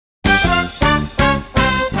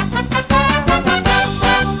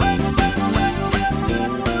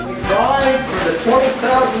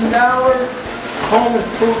home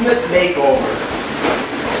improvement makeover.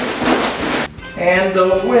 And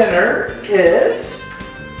the winner is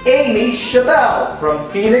Amy Chabelle from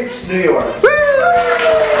Phoenix, New York.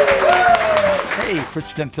 Hey,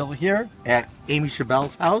 Fritz Gentile here at Amy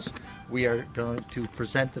Chabelle's house. We are going to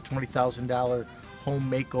present the $20,000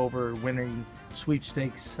 home makeover winning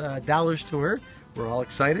sweepstakes dollars to her. We're all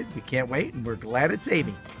excited. We can't wait, and we're glad it's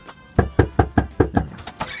Amy.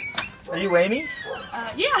 Are you Amy?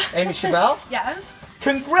 Yeah. Amy Chabelle? Yes.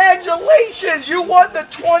 Congratulations! You won the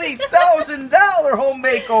 $20,000 home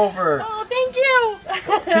makeover. Oh, thank you.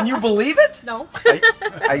 Can you believe it? No.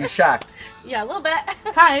 Are you shocked? Yeah, a little bit.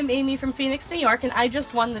 Hi, I'm Amy from Phoenix, New York, and I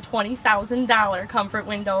just won the $20,000 Comfort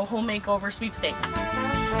Window Home Makeover Sweepstakes.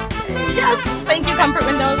 Yes, thank you, Comfort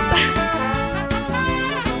Windows.